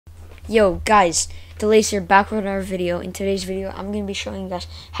Yo guys, Delays here, back with another video. In today's video, I'm going to be showing you guys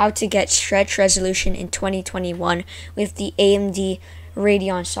how to get stretch resolution in 2021 with the AMD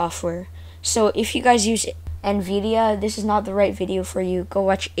Radeon software. So if you guys use NVIDIA, this is not the right video for you. Go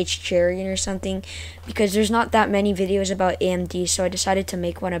watch Cherry or something, because there's not that many videos about AMD, so I decided to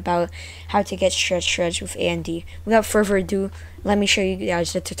make one about how to get stretch with AMD. Without further ado, let me show you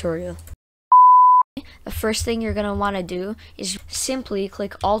guys the tutorial. The first thing you're going to want to do is simply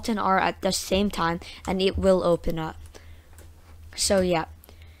click Alt and R at the same time and it will open up. So yeah.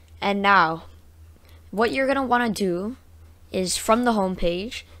 And now, what you're going to want to do is from the home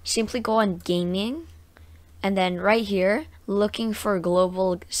page, simply go on Gaming, and then right here, looking for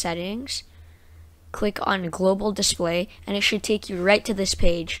global settings, click on Global Display, and it should take you right to this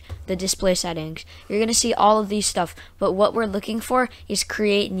page, the display settings. You're going to see all of these stuff, but what we're looking for is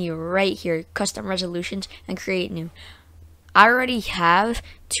create new right here, custom resolutions and create new. I already have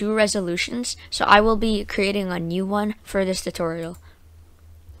 2 resolutions, so I will be creating a new one for this tutorial.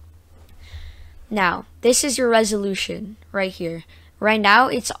 Now, this is your resolution right here. Right now,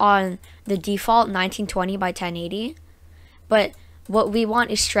 it's on the default 1920 by 1080, but what we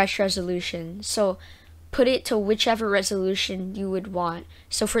want is stretch resolution, so put it to whichever resolution you would want.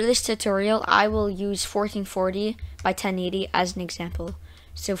 So for this tutorial, I will use 1440 by 1080 as an example.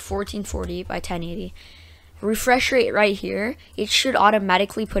 So 1440 by 1080. Refresh rate right here, it should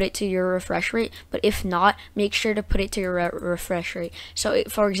automatically put it to your refresh rate, but if not, make sure to put it to your refresh rate. So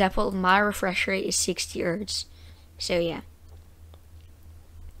for example, my refresh rate is 60 Hz. So yeah.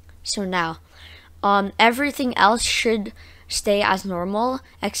 So now, everything else should stay as normal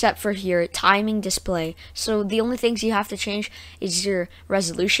except for here, timing display. So the only things you have to change is your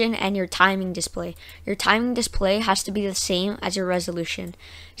resolution and your timing display. Your timing display has to be the same as your resolution.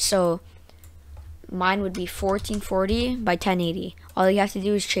 So mine would be 1440 by 1080. All you have to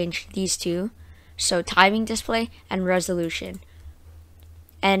do is change these two. So timing display and resolution.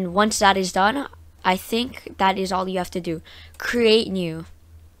 And once that is done, I think that is all you have to do. Create new.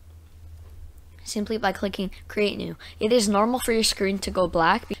 Simply by clicking create new. It is normal for your screen to go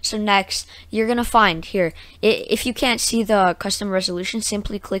black. So next, you're gonna find here, if you can't see the custom resolution,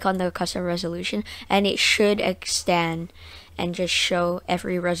 simply click on the custom resolution and it should extend and just show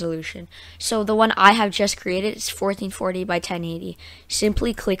every resolution. So the one I have just created is 1440 by 1080.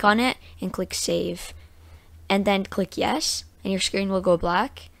 Simply click on it and click save, and then click yes, and your screen will go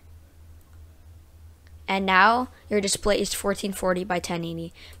black. And now your display is 1440 by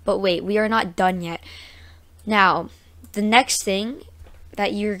 1080. But wait, we are not done yet. Now, the next thing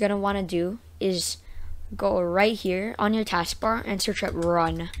that you're going to want to do is go right here on your taskbar and search up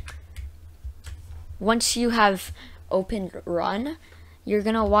run. Once you have opened run, you're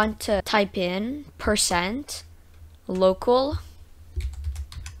going to want to type in %local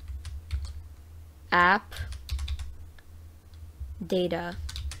app data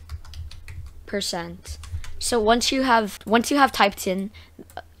 %. So once you have typed in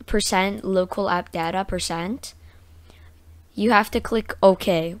 %local app data %, you have to click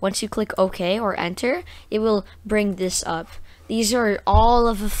OK. Once you click OK or enter, it will bring this up. These are all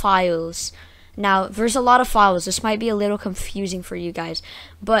of the files. Now, there's a lot of files. This might be a little confusing for you guys,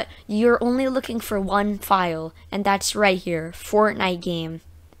 but you're only looking for one file, and that's right here, Fortnite game.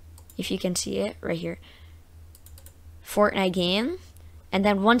 If you can see it right here, Fortnite game. And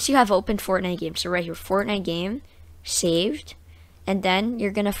then once you have opened Fortnite game, so right here, Fortnite game, saved, and then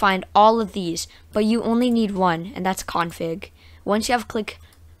you're going to find all of these, but you only need one, and that's config. Once you have click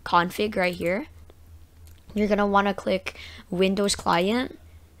config right here, you're going to want to click Windows client,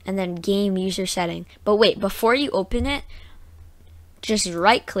 and then game user setting. But wait, before you open it, just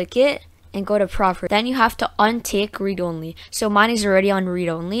right click it, and go to property. Then you have to untick read only. So mine is already on read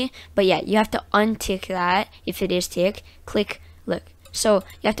only, but yeah, you have to untick that. If it is tick, click, look. So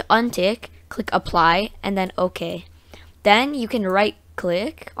you have to untick, click apply, and then OK. Then you can right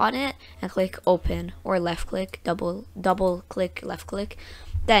click on it and click open, or left click, double click, left click.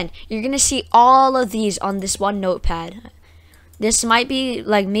 Then you're gonna see all of these on this one notepad. This might be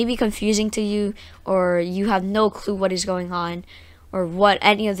like maybe confusing to you, or you have no clue what is going on or what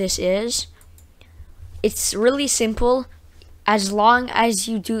any of this is. It's really simple as long as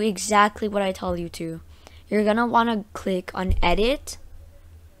you do exactly what I tell you to. You're gonna want to click on edit,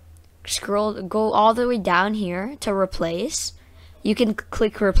 go all the way down here to replace. You can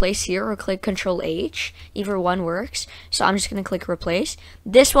click replace here or click Control H, either one works. So I'm just gonna click replace.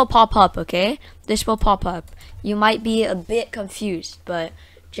 This will pop up, okay? This will pop up. You might be a bit confused, but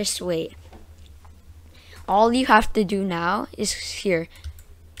just wait. All you have to do now is here.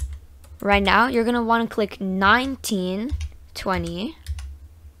 Right now, you're gonna want to click 1920.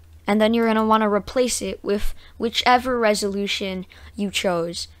 and then you're going to want to replace it with whichever resolution you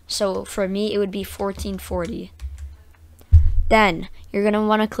chose. So for me, it would be 1440. Then you're going to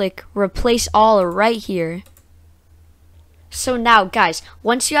want to click replace all right here. So now, guys,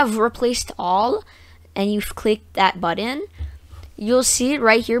 once you have replaced all and you've clicked that button, you'll see it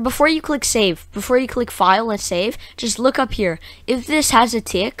right here. Before you click save, before you click file and save, just look up here. If this has a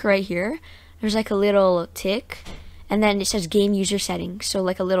tick right here, there's like a little tick, and then it says game user settings, so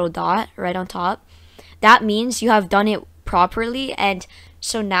like a little dot right on top. That means you have done it properly, and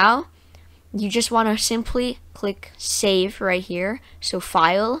so now you just want to simply click save right here. So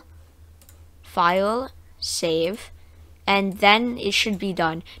file, save, and then it should be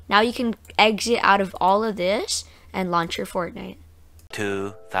done. Now you can exit out of all of this and launch your Fortnite.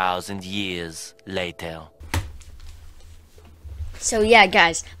 2,000 years later. So yeah,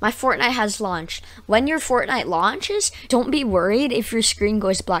 guys, my Fortnite has launched. When your Fortnite launches, don't be worried if your screen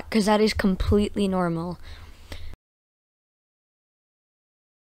goes black, because that is completely normal.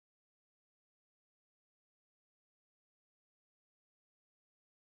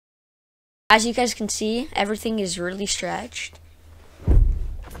 As you guys can see, everything is really stretched.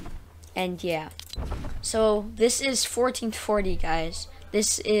 And yeah. So this is 1440, guys.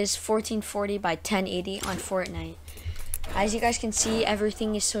 This is 1440 by 1080 on Fortnite. As you guys can see,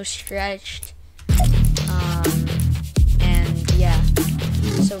 everything is so stretched. And yeah.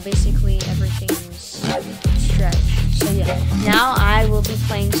 So basically everything's stretched. So yeah. Now I will be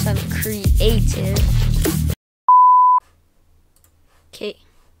playing some creative.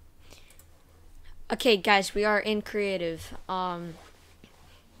 Okay, guys, we are in creative.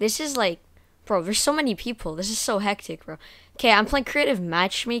 This is like, bro, there's so many people. This is so hectic, bro. Okay, I'm playing creative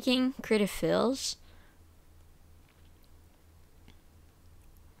matchmaking, creative fills.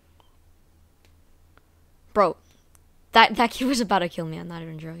 Bro, that kid was about to kill me. I'm not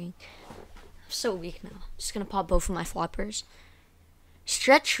even joking. I'm so weak now. I'm just gonna pop both of my floppers.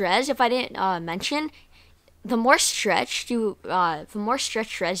 Stretch res, if I didn't mention, the more stretched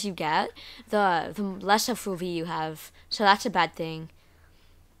res you get, the less FOV you have. So that's a bad thing.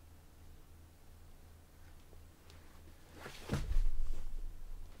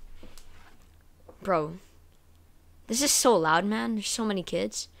 Bro, this is so loud, man. There's so many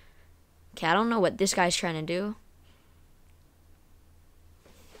kids. Okay, I don't know what this guy's trying to do.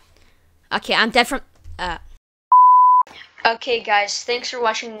 Okay, I'm dead from... Okay, guys, thanks for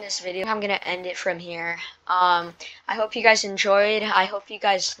watching this video. I'm gonna end it from here. I hope you guys enjoyed. I hope you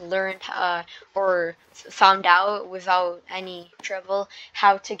guys learned or found out without any trouble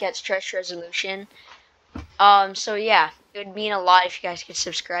how to get stretch resolution. So yeah, it would mean a lot if you guys could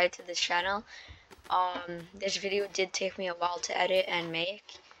subscribe to this channel. This video did take me a while to edit and make.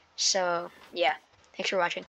 So yeah, thanks for watching.